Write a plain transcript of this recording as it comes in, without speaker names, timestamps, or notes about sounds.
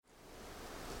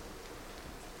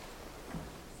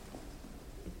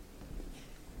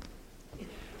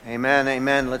Amen,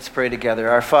 amen. Let's pray together.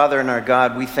 Our Father and our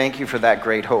God, we thank you for that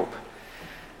great hope.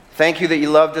 Thank you that you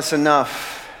loved us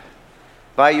enough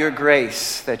by your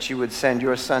grace that you would send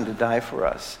your Son to die for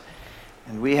us.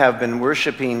 And we have been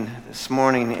worshiping this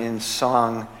morning in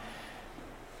song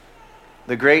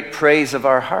the great praise of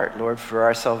our heart, Lord, for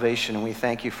our salvation, and we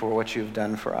thank you for what you've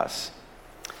done for us.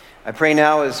 I pray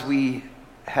now as we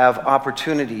have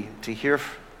opportunity to hear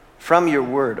from your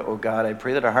word, oh God, I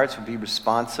pray that our hearts would be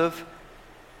responsive,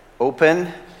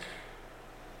 open.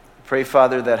 Pray,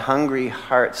 Father, that hungry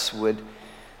hearts would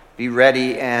be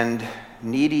ready and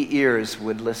needy ears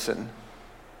would listen.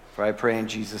 For I pray in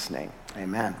Jesus' name.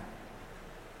 Amen.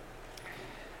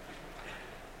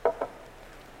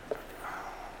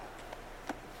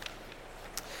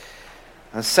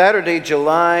 On Saturday,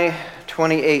 July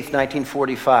 28th,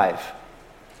 1945,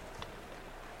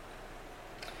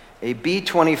 a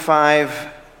B-25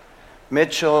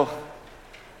 Mitchell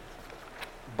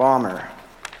bomber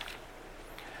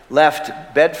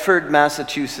left Bedford,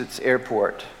 Massachusetts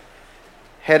airport,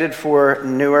 headed for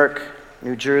Newark,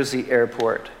 New Jersey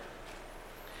airport,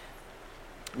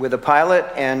 with a pilot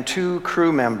and 2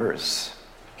 crew members,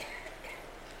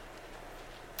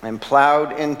 and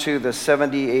plowed into the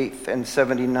 78th and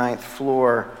 79th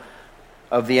floor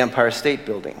of the Empire State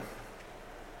Building,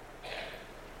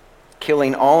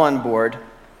 killing all on board,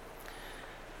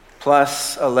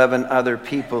 plus 11 other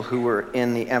people who were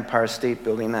in the Empire State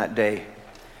Building that day.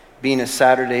 Being a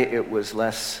Saturday, it was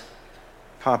less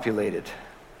populated.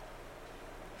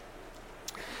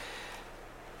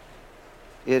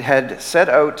 It had set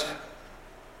out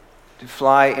to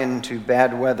fly into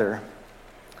bad weather.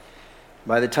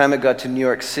 By the time it got to New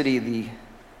York City, the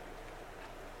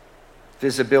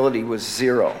visibility was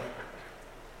 0.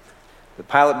 The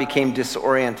pilot became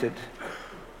disoriented.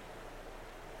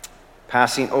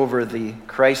 Passing over the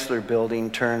Chrysler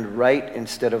Building, turned right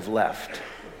instead of left,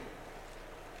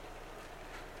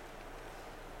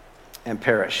 and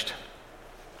perished.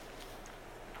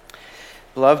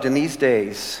 Beloved, in these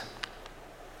days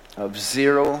of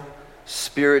 0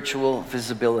 spiritual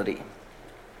visibility,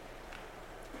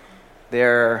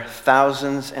 there are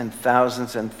thousands and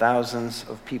thousands and thousands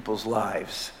of people's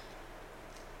lives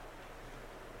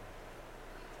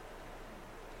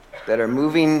that are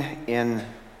moving in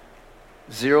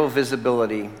 0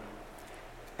 visibility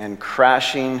and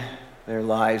crashing their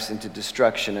lives into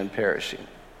destruction and perishing.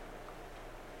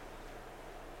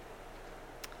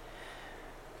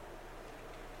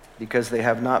 Because they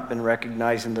have not been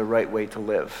recognizing the right way to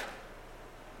live.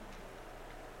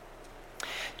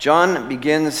 John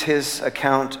begins his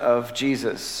account of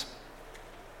Jesus,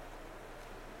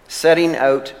 setting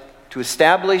out to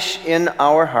establish in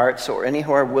our hearts, or any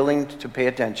who are willing to pay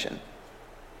attention,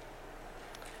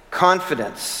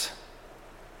 confidence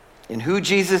in who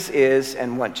Jesus is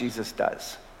and what Jesus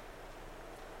does.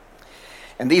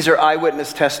 And these are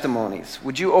eyewitness testimonies.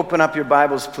 Would you open up your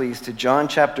Bibles, please, to John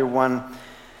chapter 1,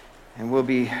 and we'll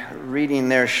be reading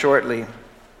there shortly.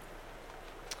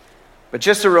 But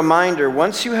just a reminder,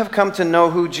 once you have come to know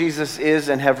who Jesus is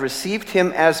and have received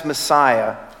him as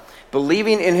Messiah,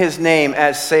 believing in his name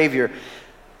as Savior,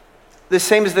 the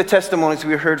same as the testimonies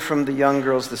we heard from the young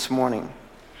girls this morning.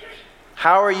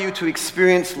 How are you to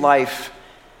experience life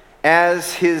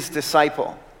as his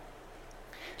disciple?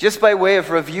 Just by way of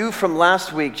review from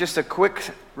last week, just a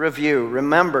quick review.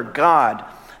 Remember, God,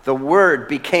 the Word,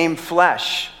 became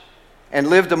flesh and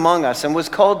lived among us and was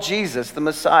called Jesus, the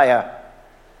Messiah.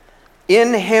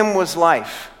 In him was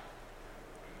life.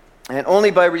 And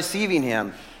only by receiving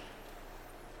him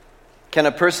can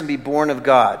a person be born of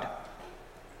God.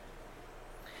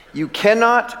 You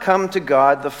cannot come to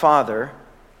God the Father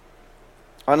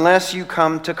unless you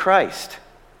come to Christ.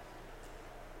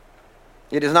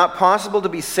 It is not possible to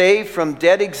be saved from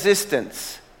dead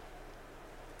existence,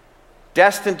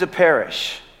 destined to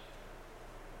perish,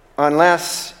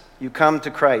 unless you come to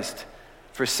Christ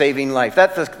for saving life.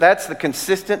 That's the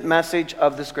consistent message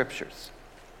of the Scriptures.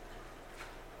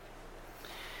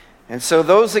 And so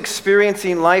those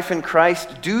experiencing life in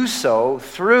Christ do so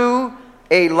through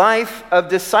a life of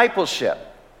discipleship.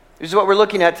 This is what we're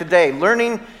looking at today,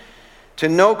 learning to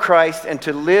know Christ and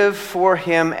to live for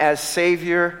him as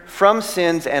Savior from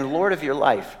sins and Lord of your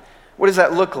life. What does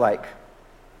that look like?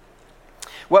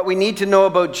 What we need to know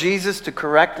about Jesus to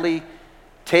correctly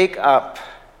take up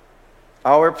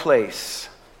our place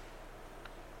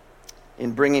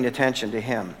in bringing attention to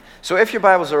him. So if your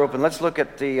Bibles are open, let's look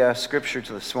at the scripture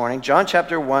to this morning. John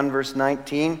chapter 1, verse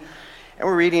 19. And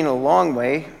we're reading a long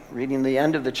way, reading the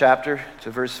end of the chapter to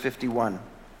verse 51.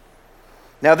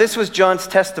 Now this was John's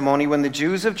testimony when the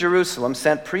Jews of Jerusalem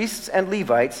sent priests and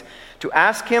Levites to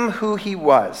ask him who he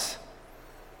was.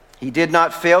 He did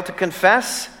not fail to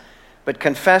confess, but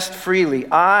confessed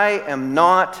freely, "I am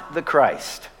not the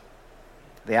Christ."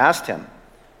 They asked him,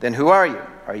 "Then who are you?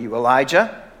 Are you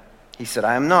Elijah?" He said,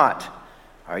 "I am not."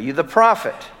 "Are you the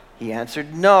prophet?" He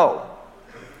answered, "No."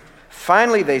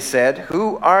 Finally they said,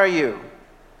 "Who are you?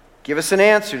 Give us an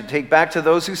answer to take back to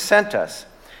those who sent us.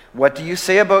 What do you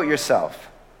say about yourself?"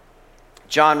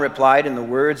 John replied in the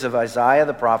words of Isaiah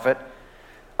the prophet,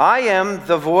 "I am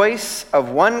the voice of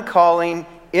one calling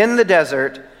in the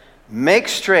desert, make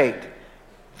straight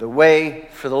the way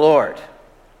for the Lord."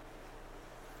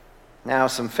 Now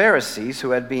some Pharisees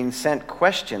who had been sent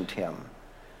questioned him,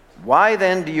 "Why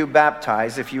then do you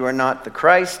baptize if you are not the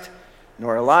Christ,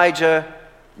 nor Elijah,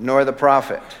 nor the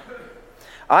prophet?"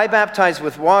 "I baptize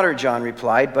with water," John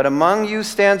replied, "but among you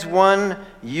stands one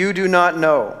you do not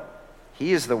know.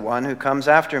 He is the one who comes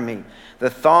after me, the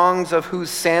thongs of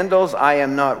whose sandals I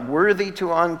am not worthy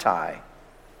to untie."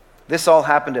 This all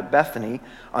happened at Bethany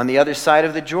on the other side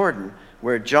of the Jordan,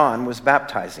 where John was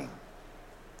baptizing.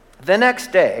 The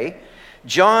next day,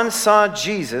 John saw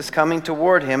Jesus coming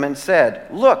toward him and said,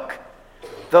 "Look,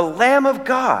 the Lamb of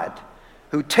God,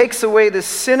 who takes away the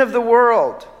sin of the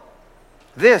world.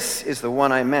 This is the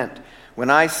one I meant when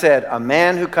I said, 'A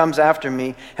man who comes after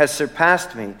me has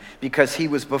surpassed me because he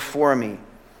was before me.'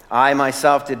 I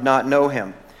myself did not know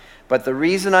him, but the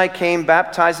reason I came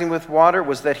baptizing with water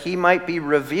was that he might be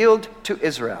revealed to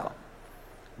Israel."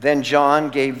 Then John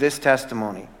gave this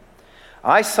testimony,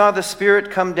 "I saw the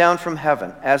Spirit come down from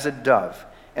heaven as a dove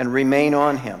and remain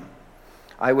on him.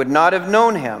 I would not have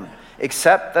known him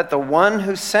except that the one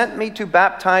who sent me to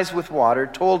baptize with water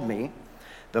told me,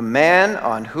 'The man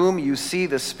on whom you see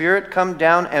the Spirit come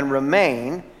down and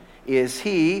remain is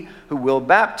he who will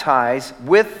baptize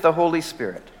with the Holy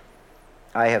Spirit.'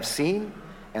 I have seen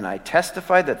and I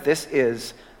testify that this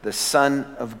is the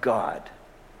Son of God."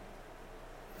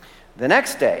 The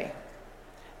next day,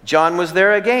 John was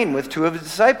there again with two of his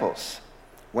disciples.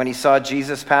 When he saw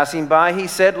Jesus passing by, he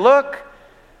said, "Look,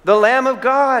 the Lamb of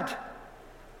God."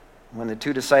 When the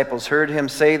two disciples heard him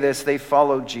say this, they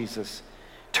followed Jesus.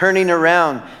 Turning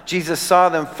around, Jesus saw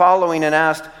them following and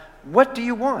asked, "What do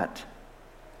you want?"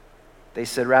 They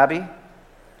said, "Rabbi,"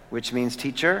 which means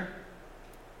teacher,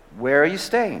 "where are you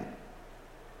staying?"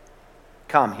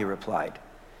 "Come," he replied,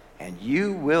 "and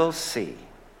you will see."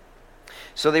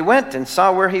 So they went and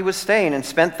saw where he was staying and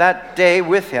spent that day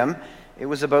with him. It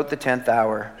was about the 10th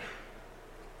hour.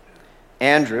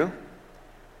 Andrew,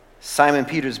 Simon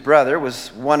Peter's brother,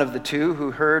 was one of the two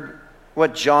who heard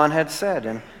what John had said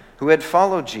and who had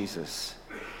followed Jesus.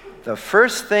 The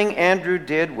first thing Andrew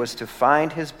did was to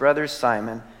find his brother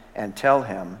Simon and tell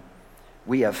him,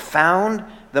 "We have found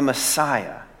the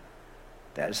Messiah,"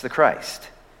 that is the Christ.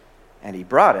 And he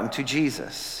brought him to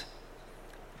Jesus.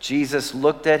 Jesus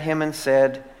looked at him and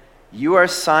said, "You are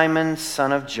Simon,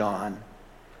 son of John.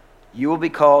 You will be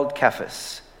called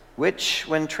Cephas," which,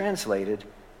 when translated,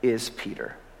 is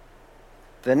Peter.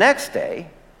 The next day,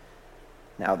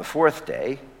 now the fourth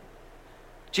day,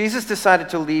 Jesus decided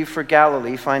to leave for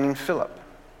Galilee, finding Philip.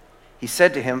 He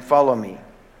said to him, "Follow me."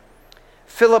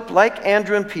 Philip, like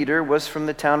Andrew and Peter, was from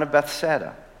the town of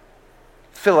Bethsaida.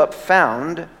 Philip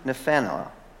found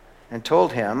Nathanael and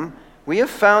told him, "We have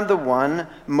found the one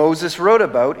Moses wrote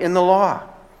about in the law,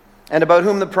 and about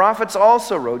whom the prophets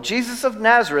also wrote, Jesus of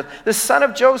Nazareth, the son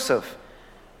of Joseph."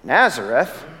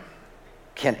 "Nazareth?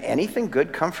 Can anything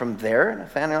good come from there?"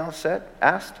 Nathanael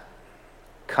asked.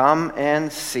 "Come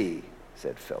and see,"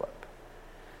 said Philip.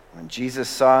 When Jesus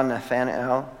saw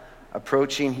Nathanael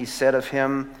approaching, he said of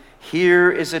him,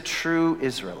 "Here is a true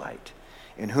Israelite,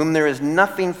 in whom there is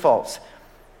nothing false."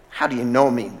 "How do you know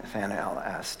me?" Nathanael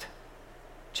asked.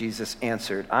 Jesus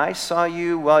answered, "I saw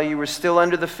you while you were still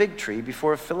under the fig tree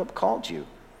before Philip called you."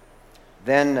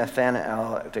 Then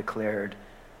Nathanael declared,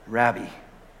 "Rabbi,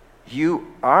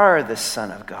 you are the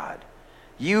Son of God.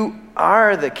 You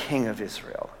are the King of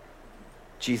Israel."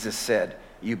 Jesus said,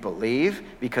 "You believe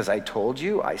because I told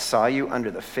you I saw you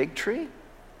under the fig tree?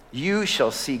 You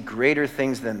shall see greater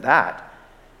things than that."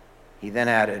 He then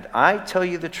added, "I tell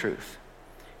you the truth.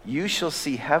 You shall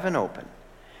see heaven open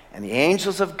and the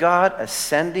angels of God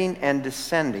ascending and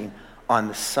descending on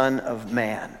the Son of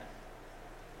Man."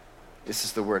 This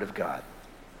is the word of God.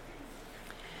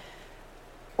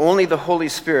 Only the Holy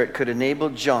Spirit could enable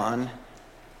John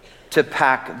to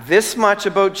pack this much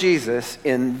about Jesus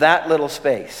in that little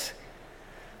space.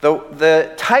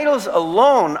 The titles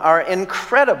alone are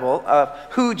incredible of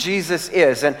who Jesus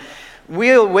is. And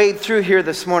we'll wade through here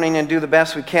this morning and do the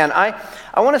best we can. I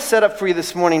want to set up for you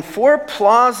this morning 4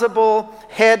 plausible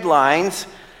headlines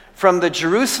from the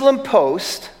Jerusalem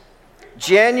Post,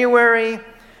 January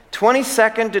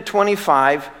 22nd to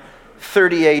 25,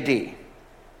 30 AD.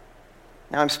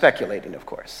 Now I'm speculating, of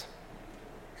course.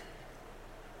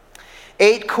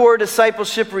 8 core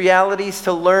discipleship realities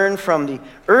to learn from the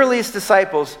earliest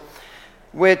disciples,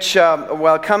 which,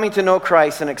 while coming to know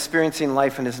Christ and experiencing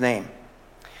life in his name.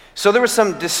 So there were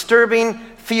some disturbing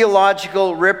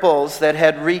theological ripples that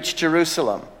had reached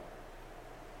Jerusalem.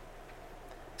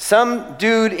 Some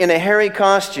dude in a hairy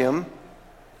costume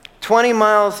 20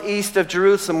 miles east of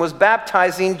Jerusalem was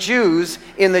baptizing Jews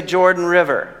in the Jordan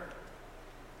River.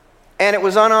 And it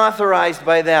was unauthorized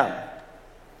by them.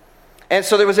 And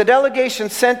so there was a delegation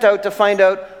sent out to find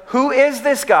out, who is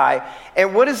this guy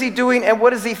and what is he doing and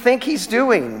what does he think he's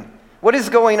doing? What is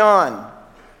going on?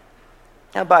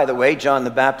 Now, by the way, John the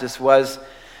Baptist was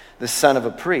the son of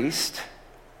a priest,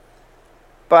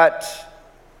 but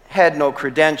had no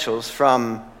credentials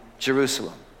from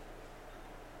Jerusalem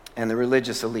and the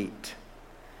religious elite.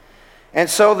 And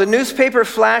so the newspaper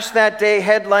flashed that day,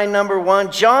 headline number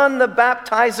 1, John the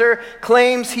Baptizer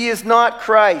claims he is not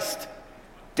Christ.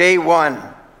 Day 1.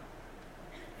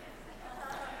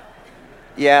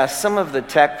 Yeah, some of the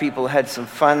tech people had some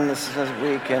fun this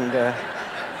week, and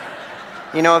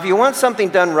if you want something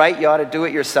done right, you ought to do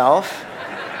it yourself,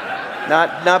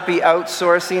 not be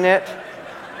outsourcing it.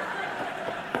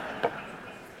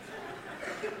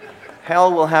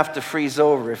 Hell will have to freeze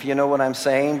over, if you know what I'm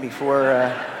saying,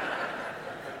 before...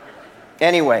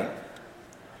 Anyway,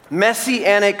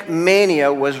 Messianic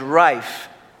mania was rife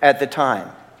at the time.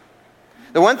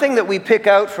 The one thing that we pick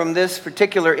out from this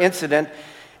particular incident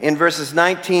in verses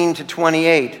 19 to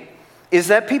 28 is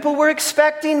that people were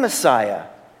expecting Messiah.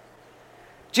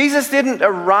 Jesus didn't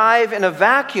arrive in a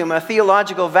vacuum, a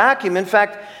theological vacuum. In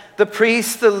fact, the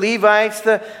priests, the Levites,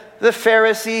 the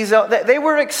Pharisees, they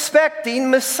were expecting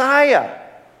Messiah.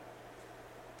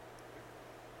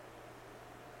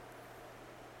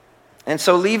 And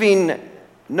so, leaving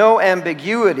no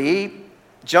ambiguity,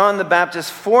 John the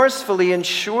Baptist forcefully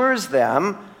assures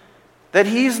them that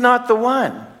he's not the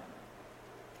one.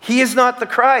 He is not the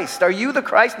Christ. Are you the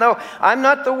Christ? No, I'm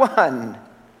not the one.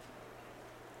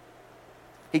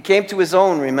 He came to his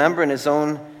own, remember, and his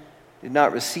own did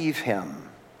not receive him.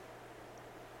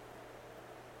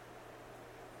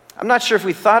 I'm not sure if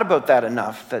we thought about that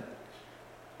enough, that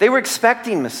they were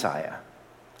expecting Messiah.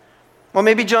 Well,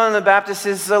 maybe John the Baptist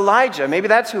is Elijah. Maybe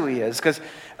that's who he is, because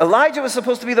Elijah was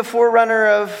supposed to be the forerunner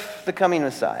of the coming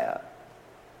Messiah.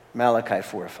 Malachi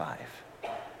 4:5. In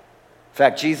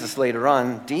fact, Jesus later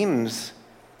on deems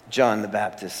John the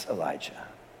Baptist Elijah.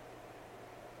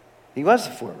 He was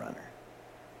the forerunner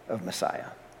of Messiah.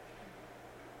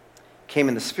 Came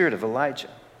in the spirit of Elijah.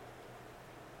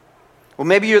 Well,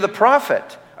 maybe you're the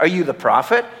prophet. Are you the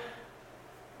prophet?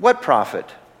 What prophet?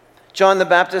 John the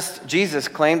Baptist, Jesus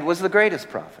claimed, was the greatest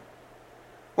prophet.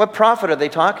 What prophet are they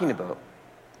talking about?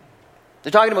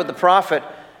 They're talking about the prophet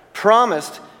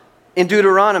promised in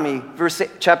Deuteronomy,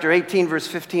 chapter 18, verse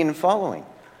 15 and following.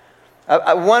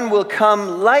 One will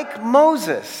come like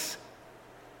Moses.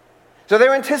 So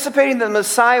they're anticipating that the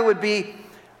Messiah would be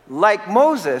like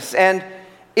Moses. And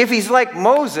if he's like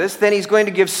Moses, then he's going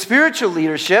to give spiritual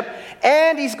leadership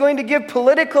and he's going to give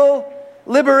political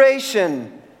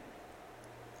liberation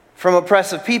from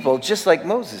oppressive people, just like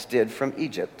Moses did from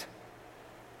Egypt.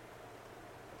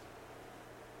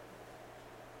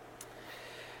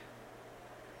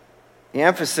 The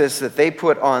emphasis that they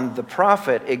put on the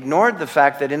prophet ignored the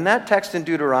fact that in that text in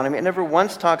Deuteronomy, it never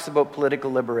once talks about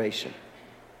political liberation.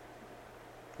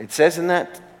 It says in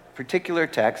that particular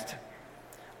text,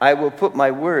 I will put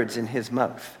my words in his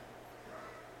mouth.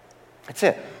 That's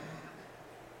it.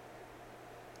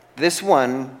 This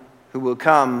one who will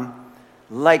come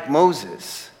like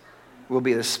Moses will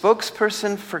be the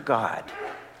spokesperson for God.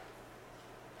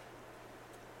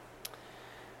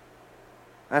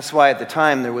 That's why at the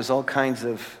time there was all kinds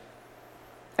of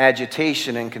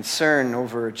agitation and concern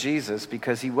over Jesus,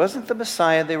 because he wasn't the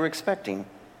Messiah they were expecting.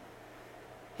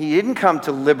 He didn't come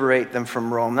to liberate them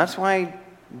from Rome. That's why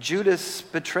Judas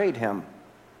betrayed him.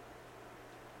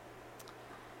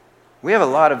 We have a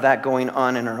lot of that going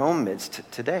on in our own midst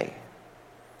today.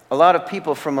 A lot of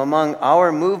people from among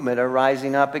our movement are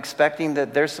rising up expecting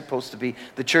that they're supposed to be,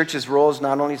 the church's role is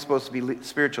not only supposed to be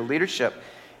spiritual leadership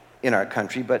in our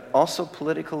country, but also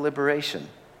political liberation.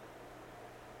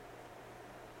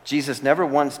 Jesus never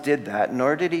once did that,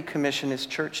 nor did he commission his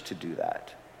church to do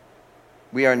that.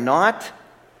 We are not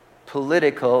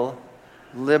political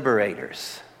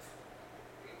liberators.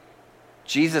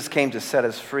 Jesus came to set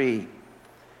us free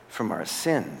from our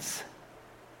sins,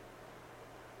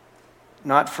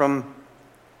 not from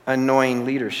annoying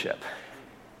leadership.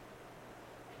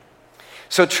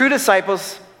 So true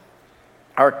disciples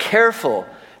are careful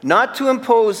not to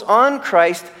impose on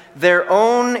Christ their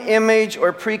own image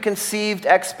or preconceived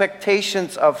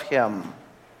expectations of him.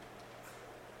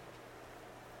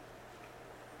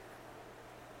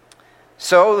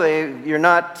 So you're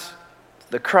not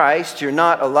the Christ, you're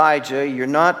not Elijah, you're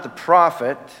not the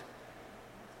prophet.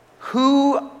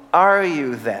 Who are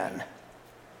you then?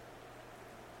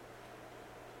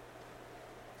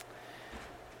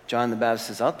 John the Baptist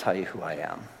says, I'll tell you who I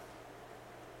am.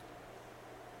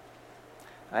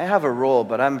 I have a role,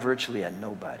 but I'm virtually a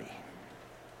nobody.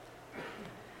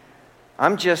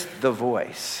 I'm just the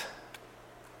voice.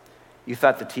 You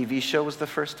thought the TV show was the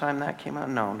first time that came out?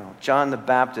 No. John the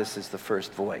Baptist is the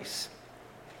first voice.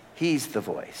 He's the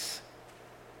voice.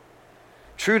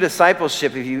 True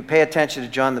discipleship, if you pay attention to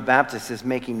John the Baptist, is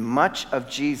making much of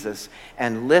Jesus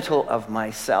and little of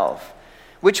myself,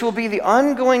 which will be the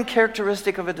ongoing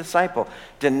characteristic of a disciple,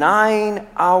 denying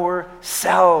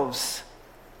ourselves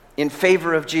in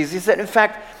favor of Jesus. He said, in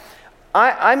fact,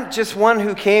 I'm just one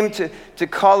who came to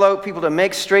call out people to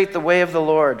make straight the way of the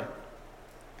Lord.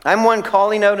 I'm one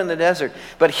calling out in the desert.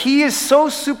 But he is so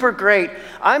super great,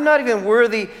 I'm not even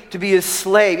worthy to be his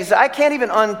slave. He said, I can't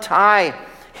even untie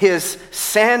his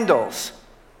sandals.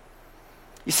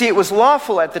 You see, it was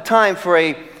lawful at the time for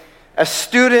a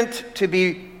student to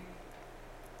be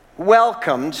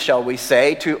welcomed, shall we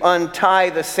say, to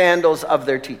untie the sandals of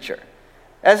their teacher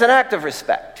as an act of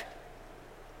respect.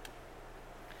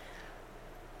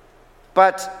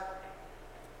 But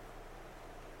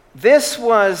this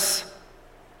was,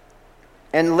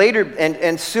 and later,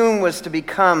 and soon was to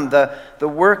become the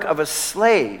work of a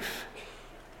slave.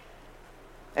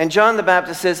 And John the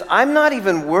Baptist says, I'm not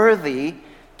even worthy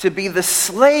to be the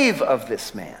slave of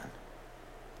this man,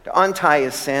 to untie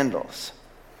his sandals.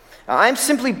 Now, I'm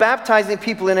simply baptizing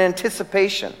people in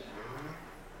anticipation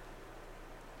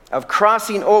of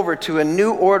crossing over to a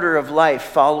new order of life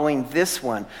following this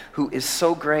one who is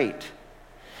so great.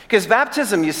 Because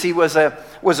baptism, you see, was a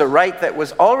rite that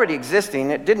was already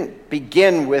existing. It didn't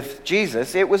begin with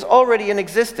Jesus. It was already in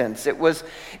existence. It was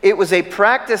a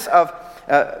practice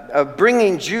of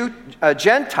bringing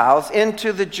Gentiles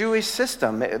into the Jewish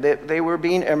system. They were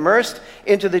being immersed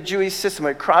into the Jewish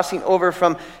system, crossing over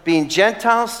from being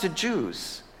Gentiles to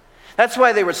Jews. That's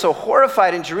why they were so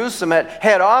horrified in Jerusalem at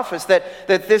head office that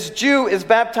this Jew is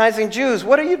baptizing Jews.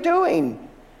 What are you doing?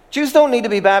 Jews don't need to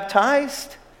be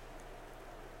baptized.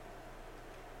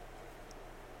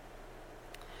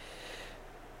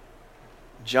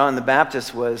 John the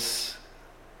Baptist was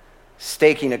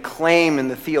staking a claim in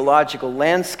the theological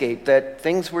landscape that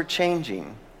things were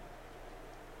changing.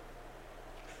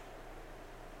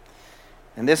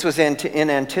 And this was in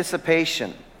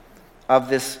anticipation of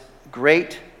this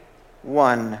great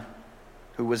one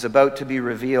who was about to be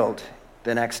revealed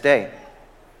the next day.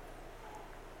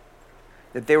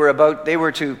 That they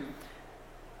were to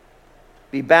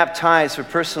be baptized for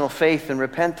personal faith and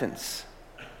repentance,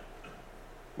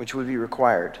 which would be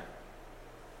required.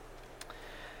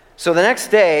 So the next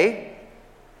day,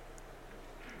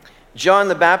 John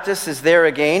the Baptist is there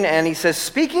again, and he says,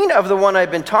 speaking of the one I've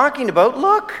been talking about,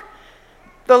 look,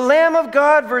 the Lamb of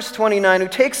God, verse 29, who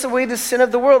takes away the sin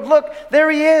of the world. Look, there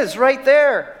he is, right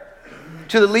there.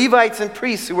 To the Levites and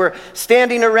priests who were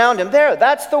standing around him. There,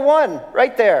 that's the one,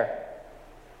 right there.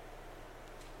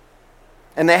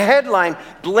 And the headline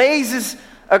blazes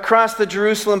across the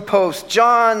Jerusalem Post.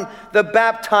 John the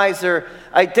Baptizer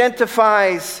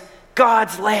identifies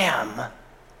God's Lamb.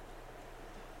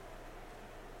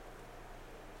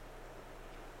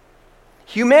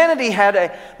 Humanity had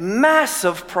a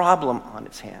massive problem on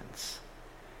its hands.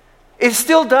 It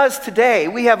still does today.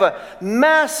 We have a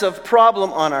massive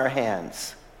problem on our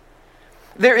hands.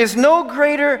 There is no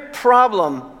greater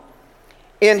problem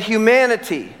in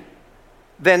humanity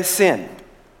than sin.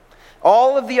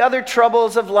 All of the other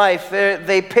troubles of life,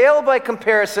 they pale by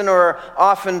comparison or are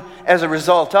often as a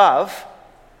result of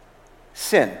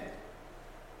sin.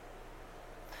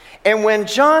 And when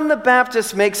John the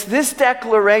Baptist makes this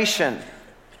declaration,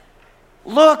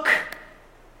 look,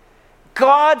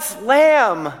 God's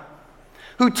Lamb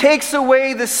who takes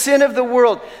away the sin of the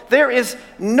world. There is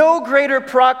no greater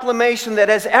proclamation that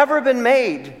has ever been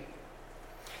made.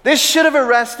 This should have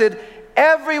arrested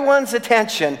everyone's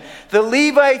attention. The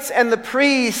Levites and the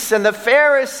priests and the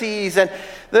Pharisees and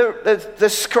the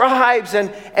scribes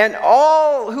and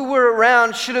all who were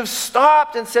around should have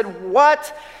stopped and said,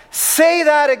 what? Say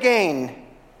that again.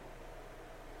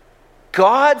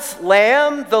 God's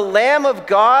Lamb, the Lamb of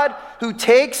God who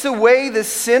takes away the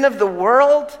sin of the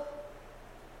world.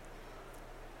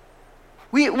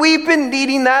 We've been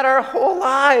needing that our whole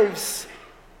lives.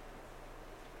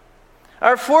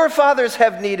 Our forefathers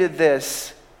have needed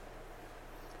this.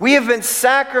 We have been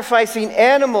sacrificing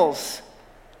animals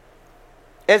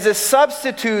as a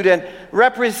substitute and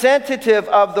representative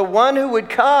of the one who would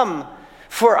come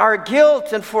for our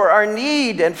guilt and for our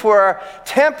need and for our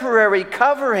temporary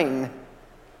covering.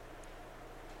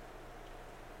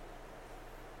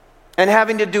 And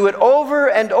having to do it over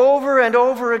and over and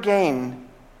over again.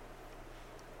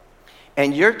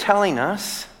 And you're telling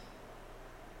us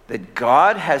that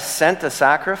God has sent a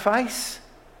sacrifice?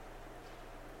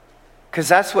 Because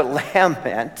that's what lamb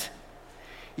meant.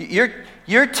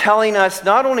 You're telling us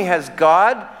not only has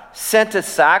God sent a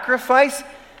sacrifice,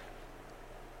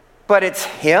 but it's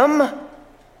Him?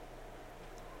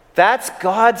 That's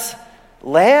God's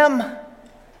Lamb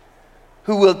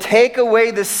who will take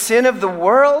away the sin of the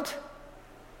world?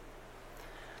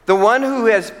 The one who,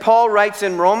 as Paul writes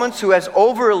in Romans, who has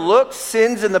overlooked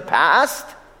sins in the past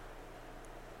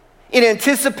in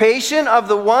anticipation of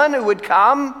the one who would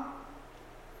come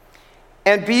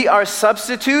and be our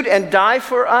substitute and die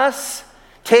for us,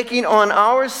 taking on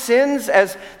our sins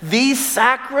as the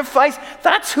sacrifice.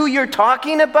 That's who you're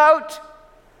talking about?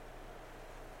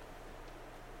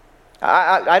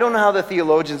 I don't know how the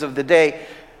theologians of the day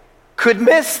could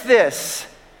miss this.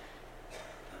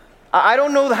 I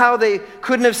don't know how they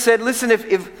couldn't have said, listen,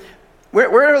 if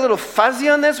we're a little fuzzy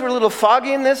on this, we're a little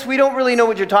foggy in this, we don't really know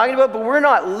what you're talking about, but we're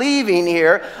not leaving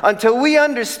here until we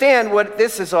understand what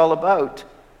this is all about.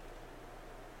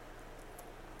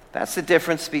 That's the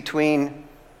difference between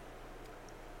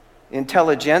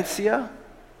intelligentsia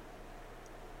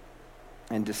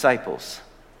and disciples.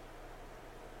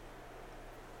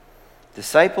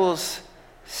 Disciples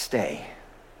stay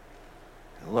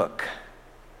and look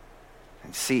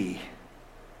and see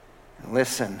and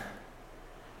listen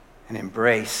and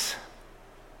embrace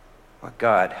what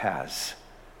God has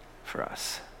for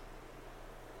us.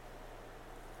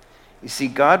 You see,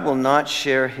 God will not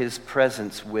share His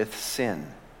presence with sin.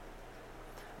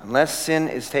 Unless sin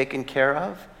is taken care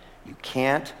of, you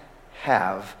can't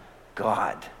have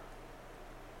God.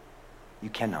 You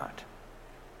cannot.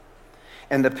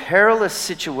 And the perilous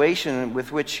situation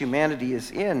with which humanity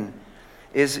is in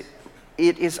is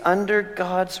it is under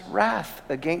God's wrath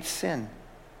against sin.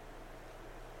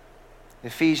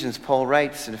 Ephesians, Paul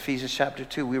writes in Ephesians chapter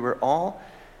 2, we were all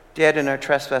dead in our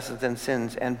trespasses and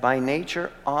sins, and by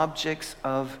nature objects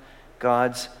of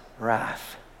God's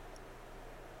wrath.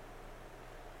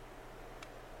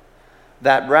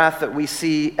 That wrath that we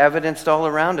see evidenced all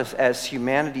around us as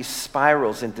humanity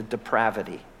spirals into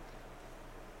depravity.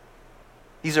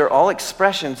 These are all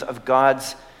expressions of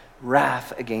God's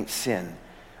wrath against sin.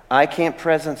 I can't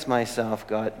presence myself,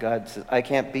 God says, I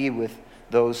can't be with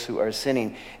those who are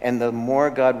sinning. And the more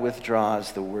God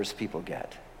withdraws, the worse people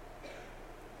get.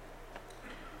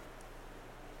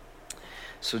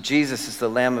 So Jesus is the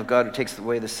Lamb of God who takes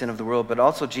away the sin of the world, but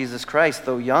also Jesus Christ,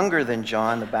 though younger than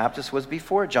John the Baptist, was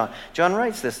before John. John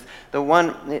writes this,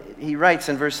 he writes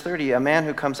in verse 30, a man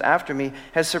who comes after me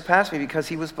has surpassed me because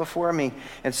he was before me.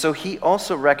 And so he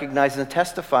also recognizes and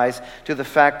testifies to the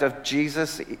fact of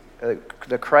Jesus,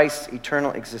 the Christ's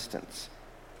eternal existence.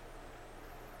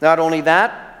 Not only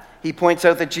that, he points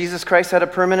out that Jesus Christ had a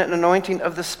permanent anointing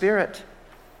of the Spirit.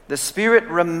 The Spirit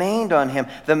remained on him.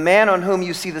 The man on whom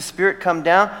you see the Spirit come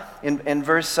down in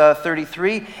verse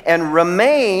 33, and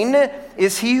remain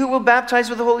is he who will baptize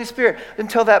with the Holy Spirit.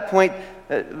 Until that point,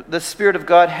 the Spirit of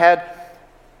God had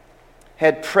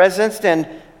presenced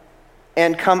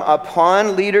and come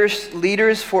upon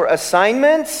leaders for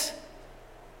assignments.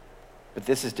 But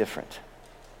this is different.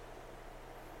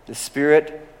 The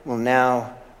Spirit will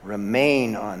now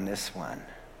remain on this one.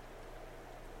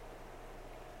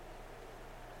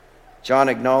 John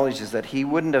acknowledges that he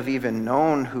wouldn't have even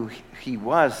known who he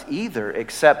was either,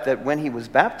 except that when he was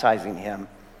baptizing him,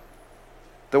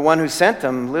 the one who sent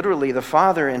him, literally the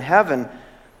Father in heaven,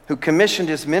 who commissioned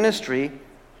his ministry,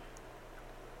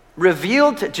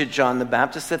 revealed to John the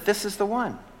Baptist that this is the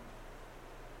one.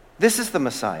 This is the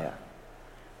Messiah.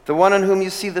 The one on whom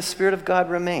you see the Spirit of God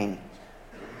remain.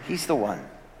 He's the one.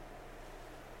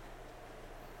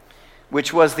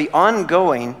 Which was the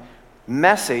ongoing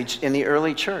message in the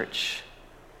early church.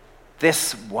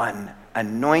 This one,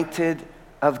 anointed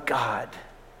of God,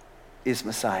 is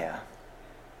Messiah.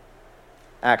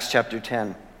 Acts chapter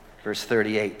 10, verse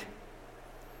 38.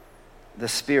 The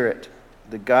Spirit,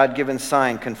 the God-given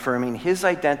sign confirming his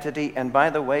identity, and by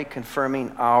the way,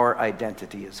 confirming our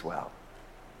identity as well.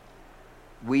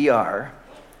 We are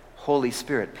Holy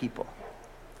Spirit people.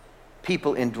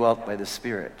 People indwelt by the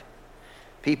Spirit.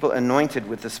 People anointed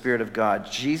with the Spirit of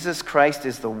God. Jesus Christ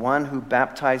is the one who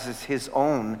baptizes his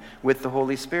own with the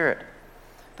Holy Spirit.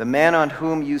 The man on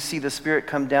whom you see the Spirit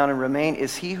come down and remain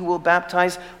is he who will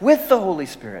baptize with the Holy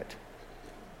Spirit.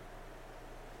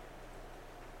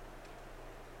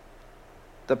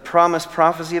 The promised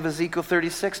prophecy of Ezekiel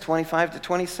 36, 25 to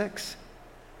 26.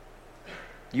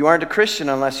 You aren't a Christian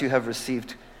unless you have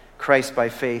received Christ by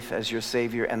faith as your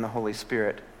Savior and the Holy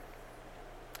Spirit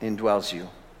indwells you.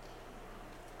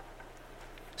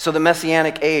 So the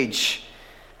Messianic age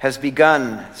has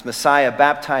begun as Messiah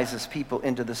baptizes people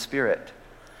into the Spirit.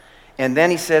 And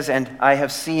then he says, and I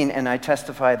have seen and I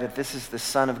testify that this is the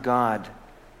Son of God.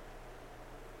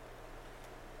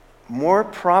 More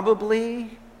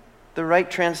probably, the right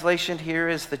translation here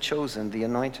is the chosen, the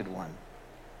anointed one.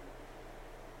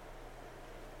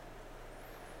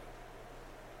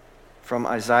 From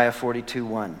Isaiah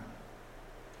 42:1.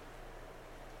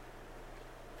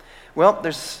 Well,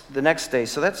 there's the next day.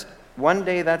 So that's one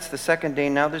day, that's the second day.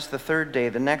 Now there's the third day.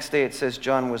 The next day it says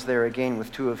John was there again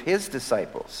with two of his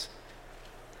disciples.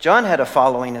 John had a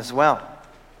following as well.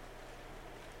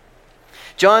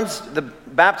 The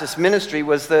Baptist ministry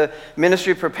was the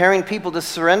ministry of preparing people to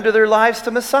surrender their lives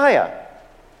to Messiah.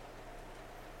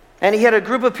 And he had a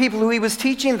group of people who he was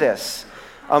teaching this.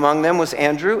 Among them was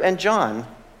Andrew and John.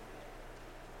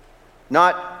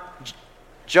 Not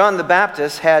John the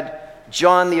Baptist had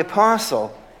John the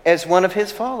Apostle as one of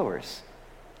his followers.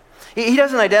 He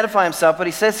doesn't identify himself, but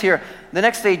he says here, the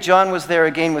next day John was there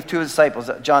again with two of his disciples,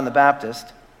 John the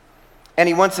Baptist. And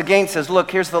he once again says,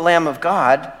 look, here's the Lamb of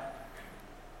God.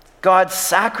 God's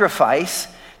sacrifice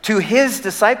to his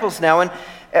disciples now. And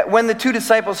when the two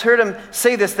disciples heard him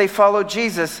say this, they followed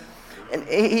Jesus. And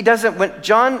he doesn't, when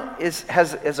John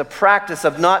has a practice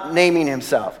of not naming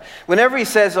himself. Whenever he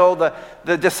says, oh,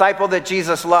 the disciple that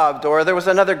Jesus loved, or there was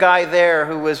another guy there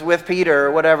who was with Peter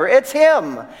or whatever, it's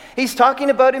him. He's talking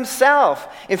about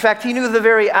himself. In fact, he knew the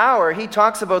very hour. He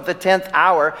talks about the 10th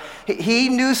hour. He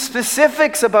knew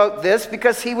specifics about this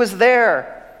because he was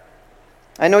there.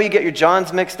 I know you get your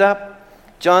Johns mixed up.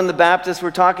 John the Baptist,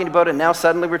 we're talking about it. Now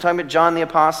suddenly we're talking about John the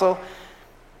Apostle.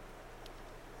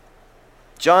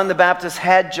 John the Baptist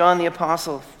had John the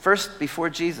Apostle first before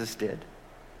Jesus did.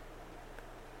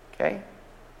 Okay?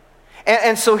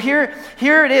 And so here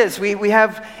it is. We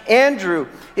have Andrew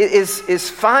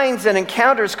finds and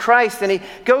encounters Christ, and he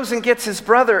goes and gets his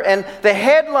brother. And the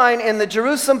headline in the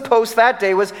Jerusalem Post that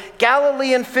day was,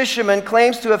 Galilean fisherman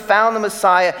claims to have found the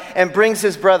Messiah and brings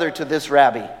his brother to this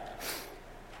rabbi.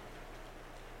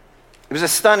 It was a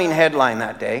stunning headline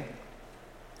that day.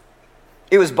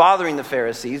 It was bothering the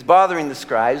Pharisees, bothering the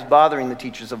scribes, bothering the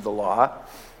teachers of the law.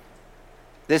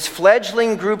 This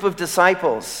fledgling group of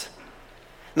disciples.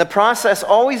 And the process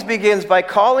always begins by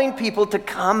calling people to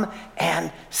come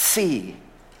and see.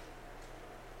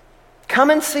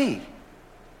 Come and see.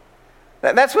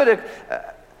 That's what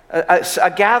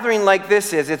a gathering like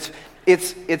this is.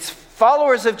 It's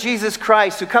followers of Jesus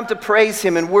Christ who come to praise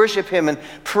him and worship him and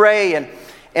pray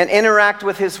and interact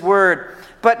with his word.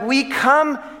 But we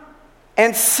come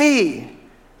and see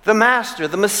the Master,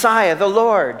 the Messiah, the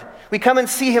Lord. We come and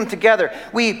see him together.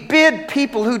 We bid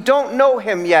people who don't know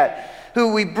him yet,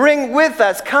 who we bring with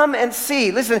us, come and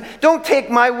see. Listen, don't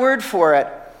take my word for it.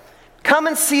 Come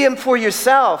and see him for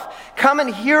yourself. Come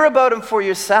and hear about him for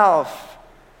yourself.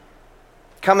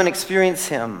 Come and experience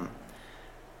him.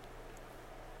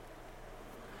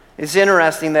 It's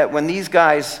interesting that when these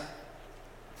guys,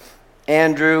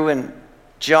 Andrew and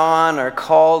John, are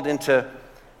called into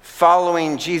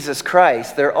following Jesus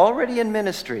Christ, they're already in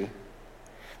ministry.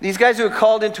 These guys who are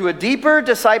called into a deeper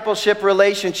discipleship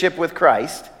relationship with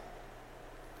Christ,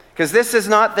 because this is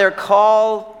not their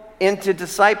call into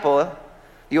disciple,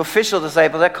 the official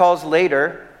disciple, that calls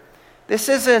later. This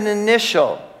is an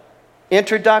initial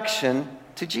introduction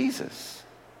to Jesus.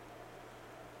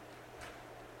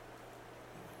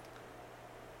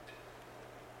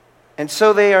 And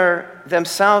so they are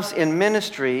themselves in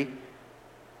ministry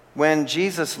when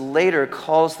Jesus later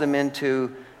calls them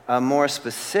into a more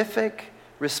specific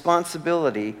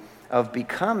responsibility of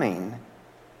becoming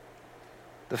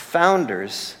the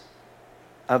founders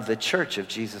of the church of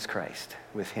Jesus Christ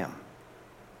with him.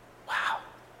 Wow.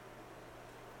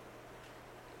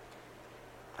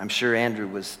 I'm sure Andrew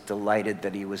was delighted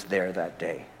that he was there that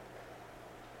day.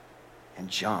 And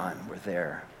John were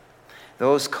there.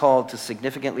 Those called to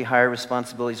significantly higher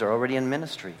responsibilities are already in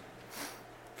ministry.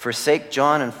 Forsake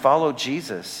John and follow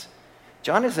Jesus.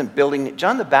 John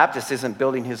the Baptist isn't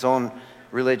building his own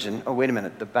religion. Oh, wait a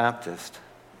minute, the Baptist.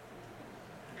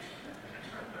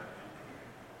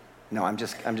 No, I'm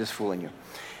just fooling you.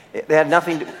 They had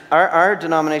nothing to, our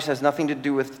denomination has nothing to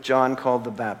do with John called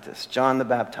the Baptist, John the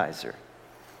Baptizer.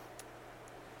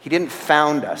 He didn't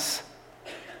found us.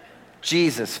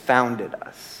 Jesus founded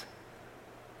us.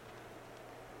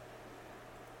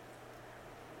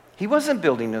 He wasn't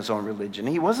building his own religion.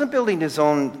 He wasn't building his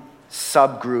own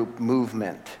subgroup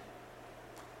movement.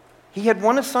 He had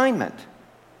one assignment: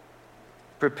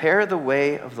 prepare the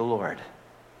way of the Lord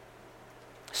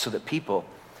so that people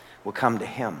will come to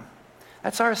him.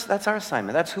 That's our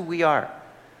assignment. That's who we are.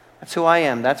 That's who I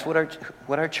am. That's what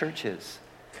our church is.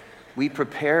 We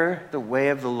prepare the way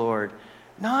of the Lord,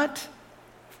 not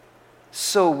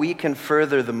so we can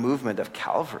further the movement of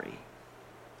Calvary,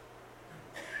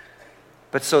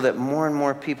 but so that more and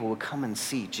more people will come and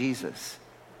see Jesus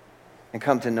and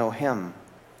come to know him,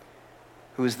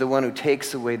 who is the one who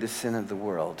takes away the sin of the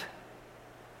world.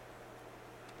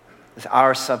 It's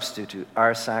our substitute,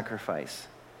 our sacrifice.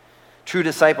 True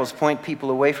disciples point people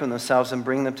away from themselves and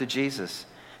bring them to Jesus.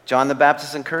 John the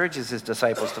Baptist encourages his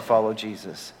disciples to follow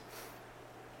Jesus.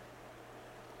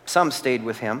 Some stayed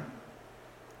with him.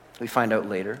 We find out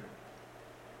later.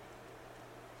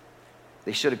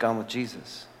 They should have gone with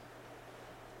Jesus.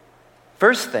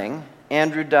 First thing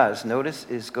Andrew does, notice,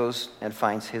 is goes and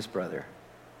finds his brother.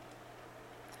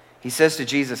 He says to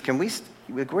Jesus,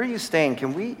 where are you staying?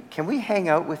 Can we hang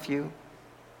out with you?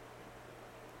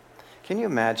 Can you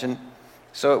imagine?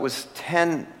 So it was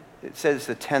it says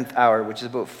the 10th hour, which is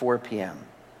about 4 p.m.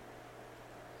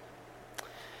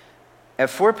 At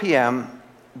 4 p.m.,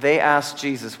 they asked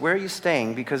Jesus, where are you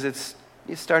staying? Because it's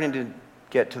starting to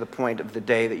get to the point of the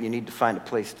day that you need to find a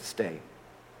place to stay.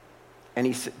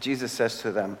 And Jesus says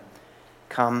to them,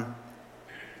 come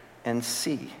and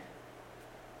see.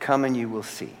 Come and you will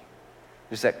see.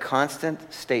 There's that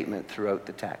constant statement throughout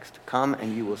the text. Come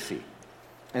and you will see.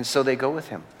 And so they go with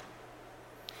him.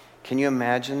 Can you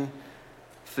imagine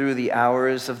through the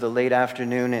hours of the late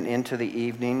afternoon and into the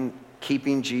evening,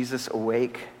 keeping Jesus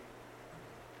awake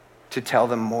to tell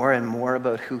them more and more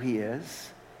about who he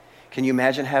is? Can you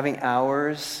imagine having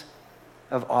hours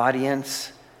of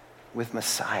audience with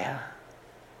Messiah?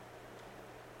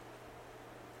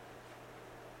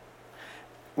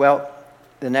 Well,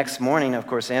 the next morning, of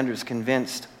course, Andrew's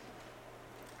convinced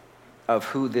of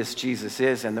who this Jesus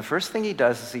is. And the first thing he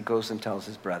does is he goes and tells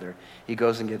his brother. He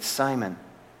goes and gets Simon.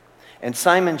 And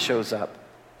Simon shows up.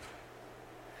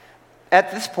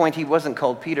 At this point, he wasn't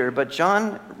called Peter, but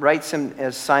John writes him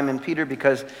as Simon Peter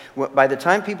because by the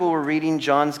time people were reading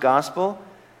John's gospel,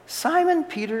 Simon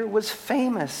Peter was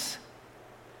famous.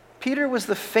 Peter was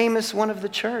the famous one of the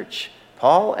church.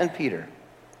 Paul and Peter.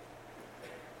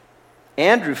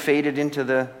 Andrew faded into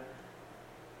the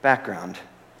background.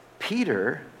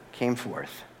 Peter came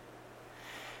forth.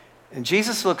 And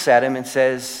Jesus looks at him and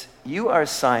says, you are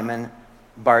Simon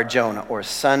Bar-Jonah, or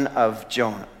son of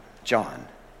John.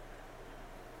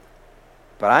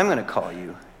 But I'm going to call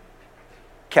you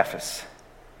Cephas.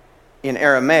 In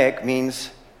Aramaic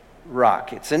means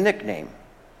rock. It's a nickname.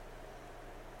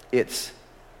 It's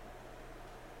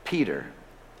Peter.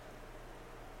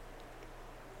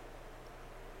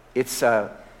 It's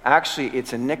actually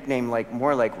a nickname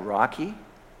more like Rocky.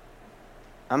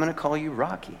 I'm going to call you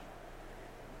Rocky.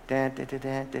 That's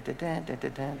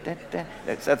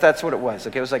what it was.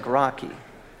 Okay, it was like Rocky.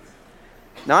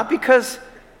 Not because,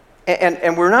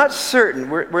 and we're not certain.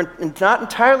 We're not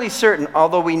entirely certain.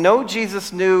 Although we know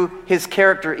Jesus knew his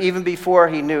character even before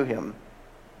he knew him.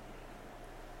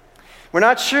 We're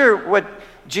not sure why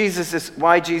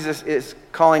Jesus is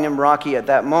calling him Rocky at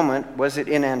that moment. Was it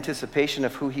in anticipation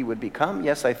of who he would become?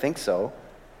 Yes, I think so.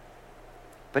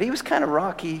 But he was kind of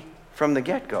rocky from the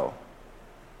get-go.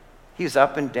 He was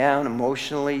up and down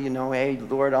emotionally, hey,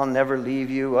 Lord, I'll never leave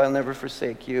you. I'll never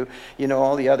forsake you.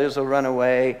 All the others will run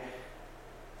away.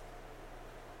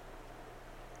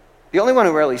 The only one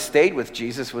who really stayed with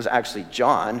Jesus was actually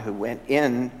John, who went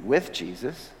in with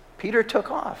Jesus. Peter took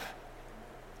off,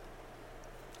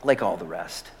 like all the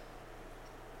rest.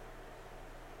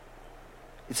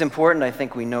 It's important, I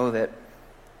think, we know that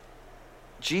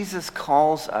Jesus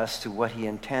calls us to what he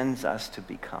intends us to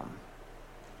become.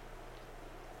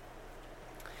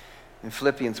 In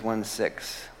Philippians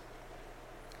 1:6,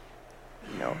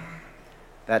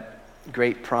 that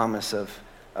great promise of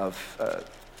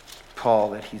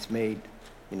Paul that he's made,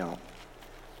 I'll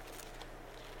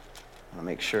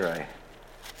make sure I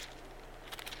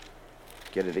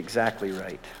get it exactly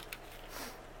right.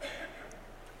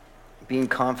 Being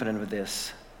confident of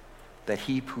this, that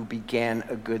he who began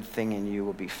a good thing in you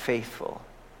will be faithful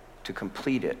to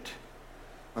complete it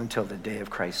until the day of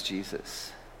Christ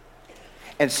Jesus.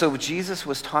 And so Jesus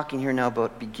was talking here now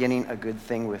about beginning a good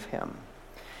thing with him.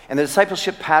 And the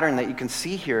discipleship pattern that you can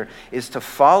see here is to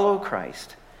follow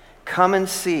Christ, come and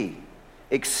see,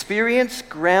 experience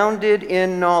grounded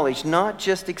in knowledge, not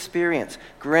just experience,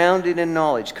 grounded in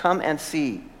knowledge, come and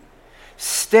see,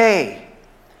 stay,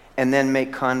 and then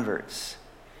make converts.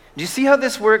 Do you see how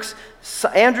this works?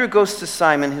 Andrew goes to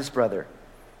Simon, his brother.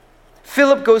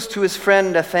 Philip goes to his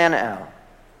friend Nathanael.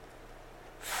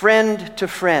 Friend to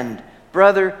friend,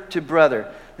 brother to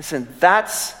brother. Listen,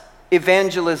 that's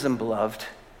evangelism, beloved.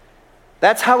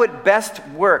 That's how it best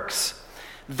works.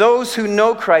 Those who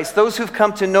know Christ, those who've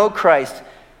come to know Christ,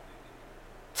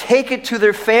 take it to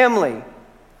their family.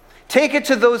 Take it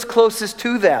to those closest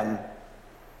to them.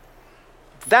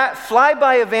 That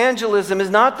flyby evangelism is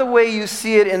not the way you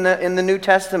see it in the New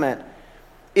Testament.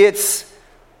 It's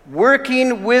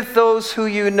working with those who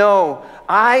you know.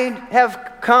 I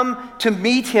have come to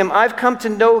meet him. I've come to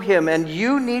know him, and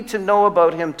you need to know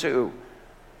about him too.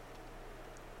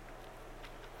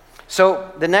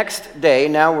 So the next day,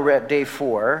 now we're at day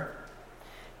 4,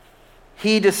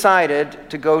 he decided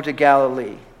to go to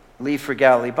Galilee, leave for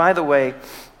Galilee. By the way,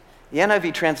 the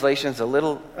NIV translation is a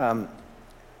little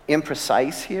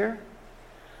imprecise here.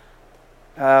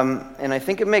 And I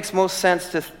think it makes most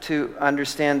sense to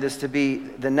understand this to be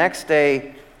the next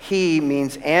day, he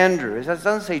means Andrew. It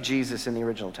doesn't say Jesus in the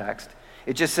original text.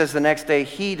 It just says the next day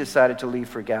he decided to leave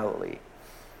for Galilee.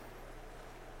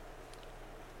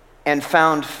 And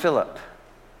found Philip.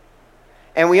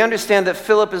 And we understand that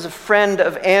Philip is a friend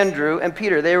of Andrew and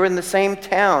Peter. They were in the same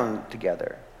town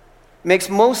together. It makes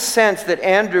most sense that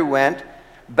Andrew went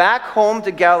back home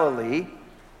to Galilee,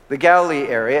 the Galilee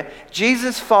area.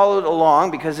 Jesus followed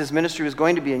along because his ministry was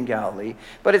going to be in Galilee.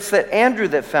 But it's that Andrew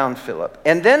that found Philip.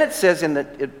 And then it says in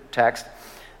the text,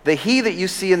 the he that you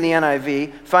see in the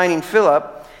NIV, finding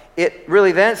Philip, it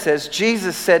really then says,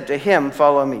 Jesus said to him,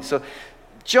 follow me. So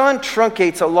John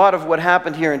truncates a lot of what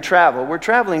happened here in travel. We're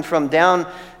traveling from down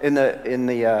in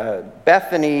the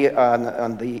Bethany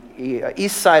on the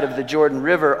east side of the Jordan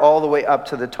River all the way up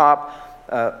to the top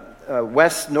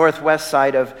northwest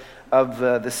side of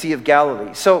the Sea of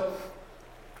Galilee. So,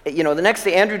 the next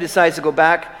day Andrew decides to go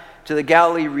back to the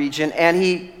Galilee region, and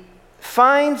he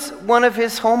finds one of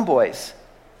his homeboys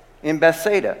in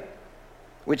Bethsaida,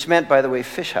 which meant, by the way,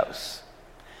 fish house.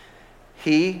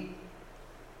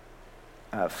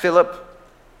 Philip,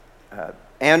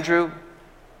 Andrew,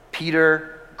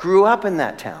 Peter grew up in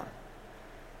that town.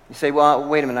 You say, well,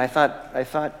 wait a minute, I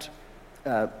thought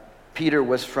Peter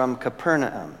was from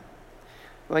Capernaum.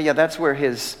 Well, yeah, that's where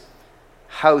his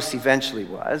house eventually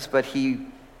was, but he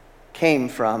came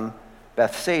from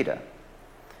Bethsaida.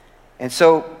 And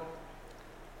so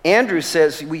Andrew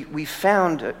says, we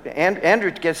found,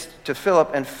 Andrew gets to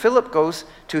Philip, and Philip goes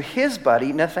to his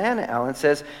buddy Nathanael and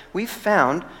says, we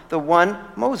found the one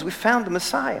Moses, we found the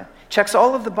Messiah. Checks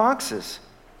all of the boxes.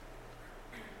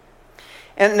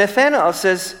 And Nathanael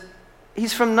says,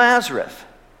 he's from Nazareth.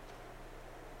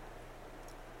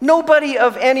 Nobody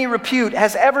of any repute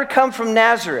has ever come from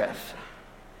Nazareth.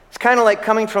 It's kind of like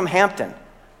coming from Hampton.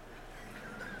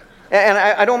 And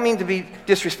I don't mean to be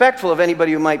disrespectful of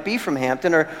anybody who might be from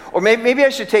Hampton, or maybe I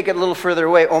should take it a little further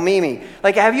away, Omimi.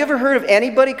 Like, have you ever heard of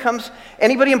anybody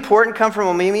important come from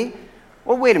Omimi?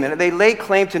 Well, wait a minute. They lay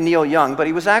claim to Neil Young, but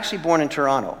he was actually born in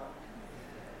Toronto.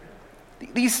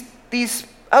 These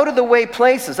out-of-the-way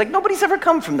places, like nobody's ever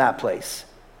come from that place.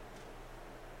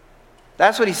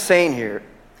 That's what he's saying here.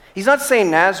 He's not saying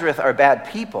Nazareth are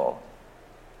bad people.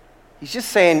 He's just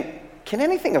saying, can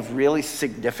anything of really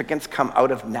significance come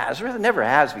out of Nazareth? It never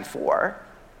has before.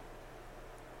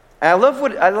 And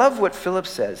I love what Philip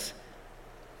says.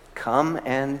 Come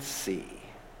and see.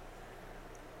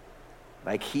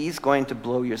 Like he's going to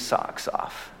blow your socks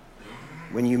off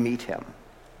when you meet him.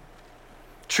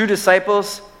 True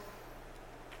disciples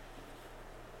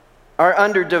are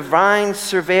under divine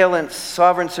surveillance,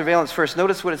 sovereign surveillance first.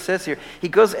 Notice what it says here. He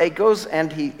goes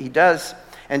and he does,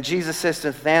 and Jesus says to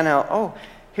Nathanael, oh,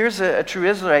 here's a true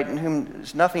Israelite in whom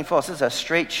there's nothing false. This is a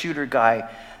straight shooter guy.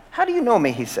 How do you know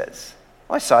me, he says.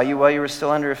 Well, I saw you while you were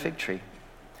still under a fig tree.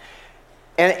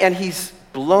 And he's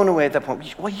blown away at that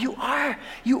point. Well, you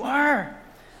are.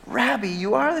 Rabbi,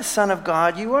 you are the Son of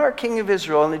God. You are King of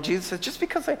Israel. And Jesus says, just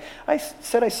because I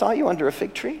said I saw you under a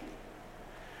fig tree?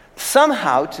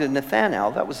 Somehow, to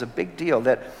Nathanael, that was a big deal.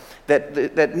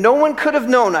 That no one could have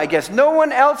known, I guess. No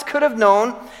one else could have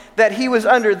known that he was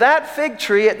under that fig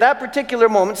tree at that particular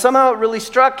moment. Somehow it really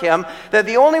struck him that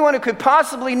the only one who could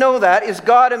possibly know that is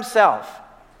God himself.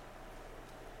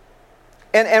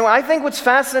 And I think what's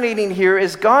fascinating here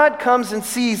is God comes and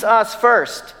sees us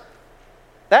first.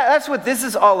 That's what this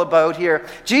is all about here.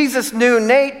 Jesus knew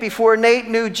Nate before Nate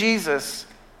knew Jesus.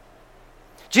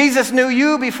 Jesus knew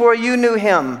you before you knew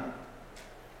him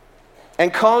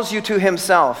and calls you to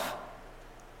himself.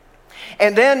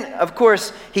 And then, of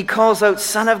course, he calls out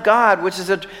Son of God, which is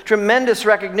a tremendous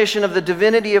recognition of the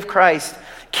divinity of Christ.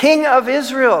 King of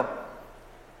Israel.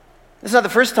 This is not the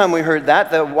first time we heard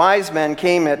that. The wise men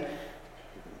came at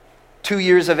 2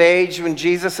 years of age when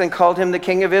Jesus and called him the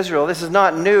King of Israel. This is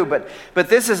not new, but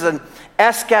this is an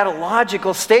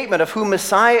eschatological statement of who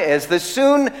Messiah is, the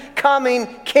soon-coming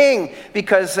King.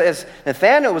 Because as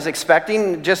Nathanael was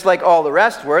expecting, just like all the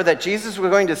rest were, that Jesus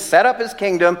was going to set up his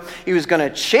kingdom, he was going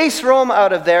to chase Rome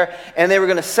out of there, and they were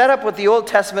going to set up what the Old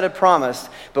Testament had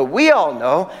promised. But we all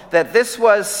know that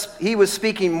he was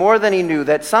speaking more than he knew,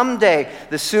 that someday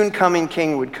the soon-coming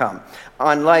King would come.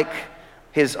 Unlike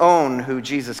his own, who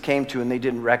Jesus came to, and they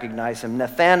didn't recognize him.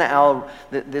 Nathanael,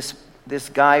 this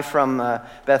guy from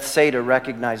Bethsaida,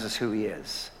 recognizes who he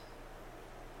is.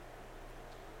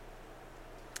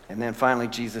 And then finally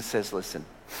Jesus says, listen,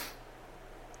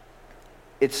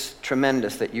 it's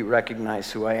tremendous that you recognize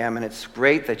who I am, and it's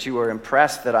great that you are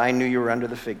impressed that I knew you were under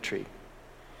the fig tree.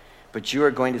 But you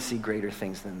are going to see greater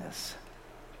things than this.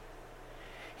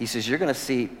 He says, you're going to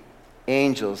see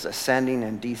angels ascending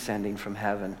and descending from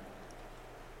heaven.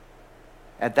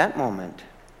 At that moment,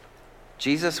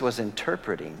 Jesus was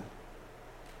interpreting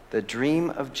the dream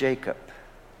of Jacob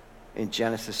in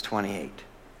Genesis 28. Do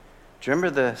you remember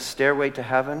the stairway to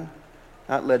heaven?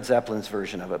 Not Led Zeppelin's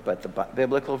version of it, but the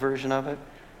biblical version of it.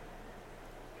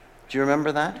 Do you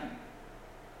remember that?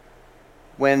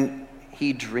 When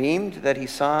he dreamed that he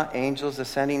saw angels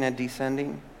ascending and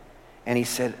descending, and he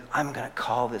said, I'm going to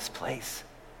call this place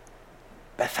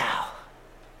Bethel,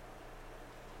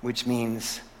 which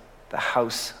means the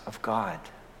house of God,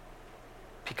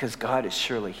 because God is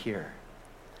surely here.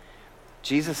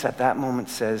 Jesus at that moment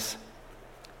says,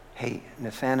 hey,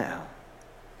 Nathanael,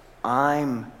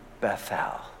 I'm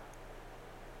Bethel.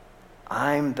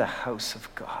 I'm the house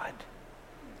of God.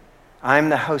 I'm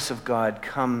the house of God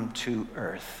come to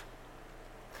earth.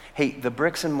 Hey, the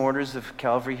bricks and mortars of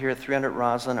Calvary here at 300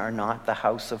 Roslyn are not the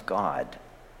house of God.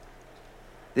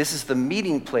 This is the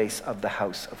meeting place of the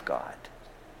house of God.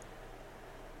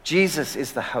 Jesus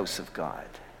is the house of God.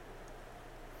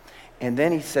 And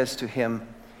then he says to him,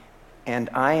 and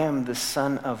I am the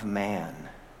Son of Man.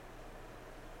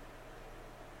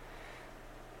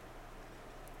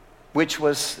 Which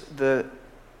was the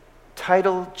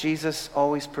title Jesus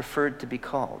always preferred to be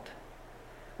called,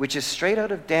 which is straight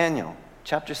out of Daniel,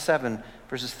 chapter 7,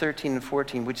 verses 13 and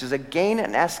 14, which is again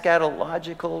an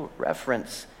eschatological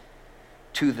reference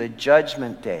to the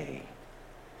judgment day,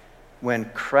 when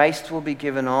Christ will be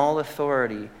given all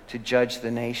authority to judge the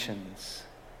nations.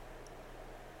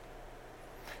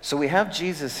 So we have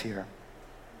Jesus here,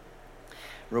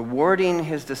 rewarding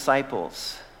his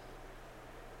disciples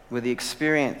with the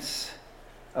experience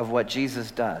of what Jesus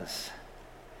does.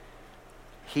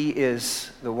 He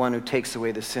is the one who takes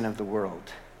away the sin of the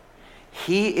world.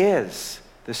 He is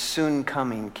the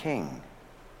soon-coming King.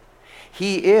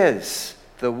 He is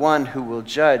the one who will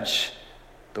judge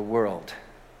the world.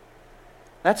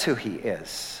 That's who he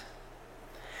is.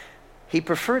 He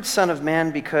preferred Son of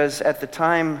Man because at the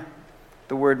time,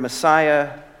 the word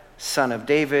Messiah, Son of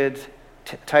David,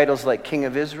 titles like King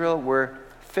of Israel were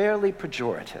fairly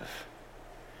pejorative,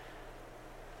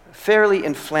 fairly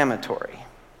inflammatory.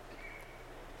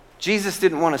 Jesus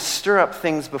didn't want to stir up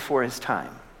things before his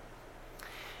time.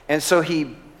 And so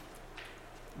he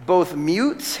both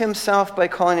mutes himself by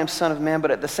calling him Son of Man,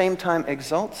 but at the same time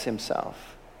exalts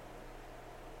himself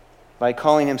by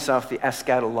calling himself the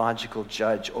eschatological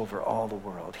judge over all the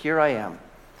world. Here I am,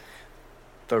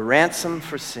 the ransom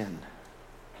for sin,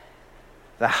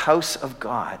 the house of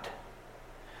God,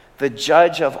 the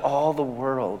judge of all the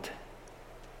world,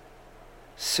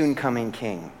 soon coming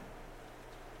King.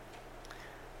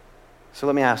 So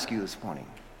let me ask you this morning,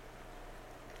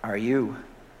 are you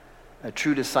a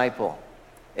true disciple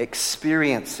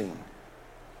experiencing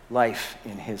life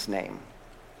in his name?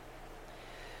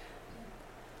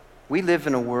 We live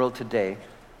in a world today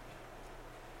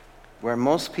where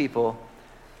most people,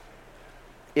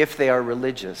 if they are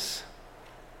religious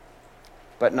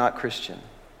but not Christian,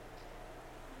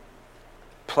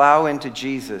 plow into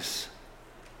Jesus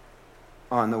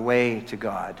on the way to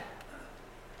God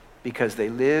because they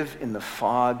live in the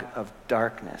fog of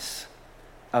darkness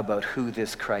about who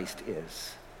this Christ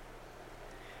is.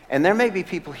 And there may be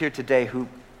people here today who,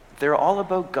 they're all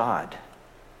about God.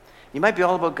 You might be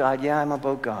all about God. Yeah, I'm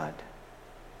about God.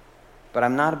 But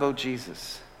I'm not about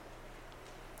Jesus.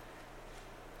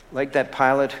 Like that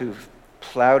pilot who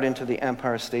plowed into the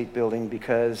Empire State Building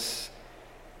because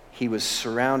he was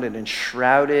surrounded and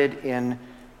shrouded in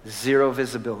zero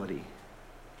visibility.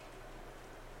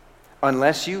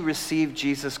 Unless you receive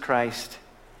Jesus Christ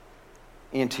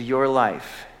into your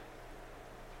life,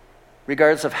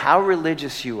 regardless of how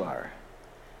religious you are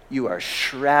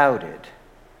shrouded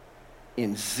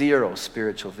in zero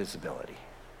spiritual visibility.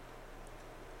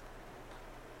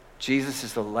 Jesus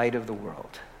is the light of the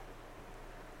world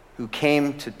who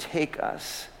came to take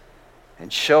us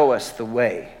and show us the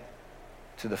way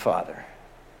to the Father.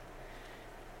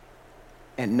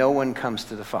 And no one comes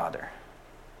to the Father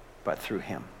but through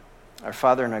him. Our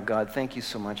Father and our God, thank you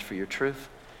so much for your truth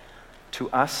to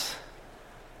us.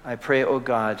 I pray, O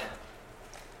God,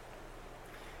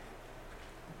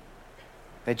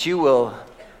 that you will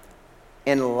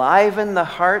enliven the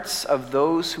hearts of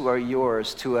those who are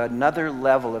yours to another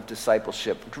level of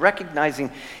discipleship, recognizing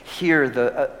here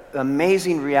the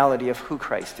amazing reality of who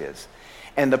Christ is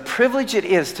and the privilege it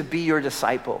is to be your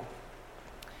disciple.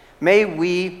 May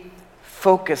we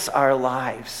focus our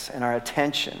lives and our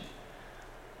attention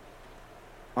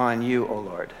on you, O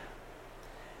Lord.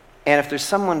 And if there's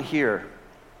someone here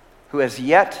who has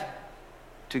yet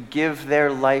to give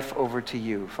their life over to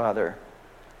you, Father,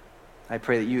 I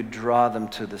pray that you draw them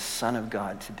to the Son of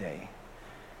God today,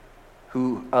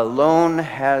 who alone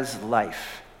has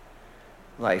life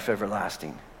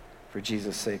everlasting. For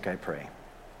Jesus' sake, I pray.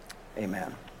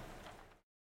 Amen.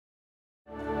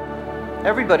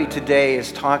 Everybody today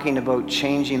is talking about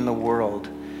changing the world,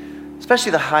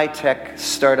 especially the high-tech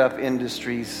startup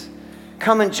industries.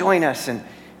 Come and join us and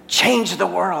change the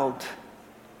world.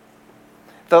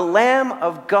 The Lamb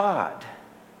of God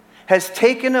has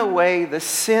taken away the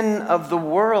sin of the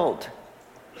world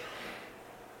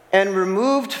and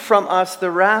removed from us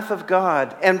the wrath of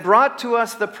God and brought to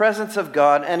us the presence of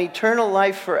God and eternal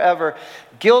life forever,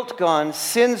 guilt gone,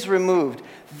 sins removed.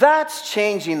 That's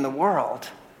changing the world.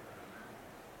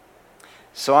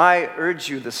 So I urge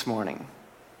you this morning,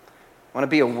 want to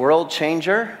be a world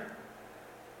changer?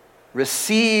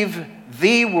 Receive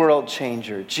the world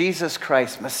changer, Jesus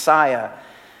Christ, Messiah,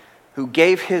 who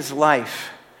gave his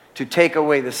life to take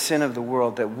away the sin of the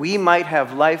world, that we might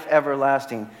have life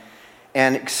everlasting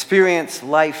and experience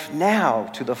life now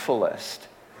to the fullest.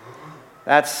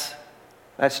 That's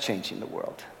changing the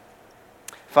world.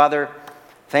 Father,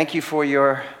 thank you for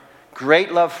your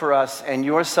great love for us and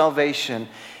your salvation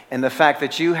and the fact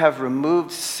that you have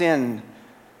removed sin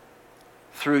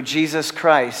through Jesus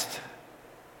Christ,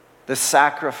 the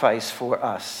sacrifice for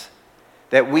us,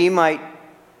 that we might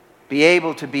be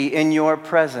able to be in your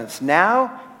presence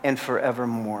now and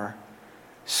forevermore.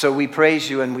 So we praise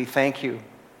you and we thank you.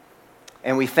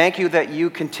 And we thank you that you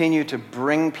continue to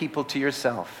bring people to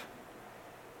yourself.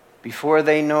 Before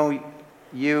they know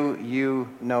you, you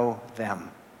know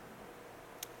them.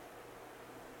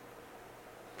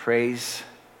 Praise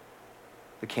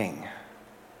the King.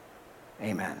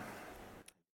 Amen.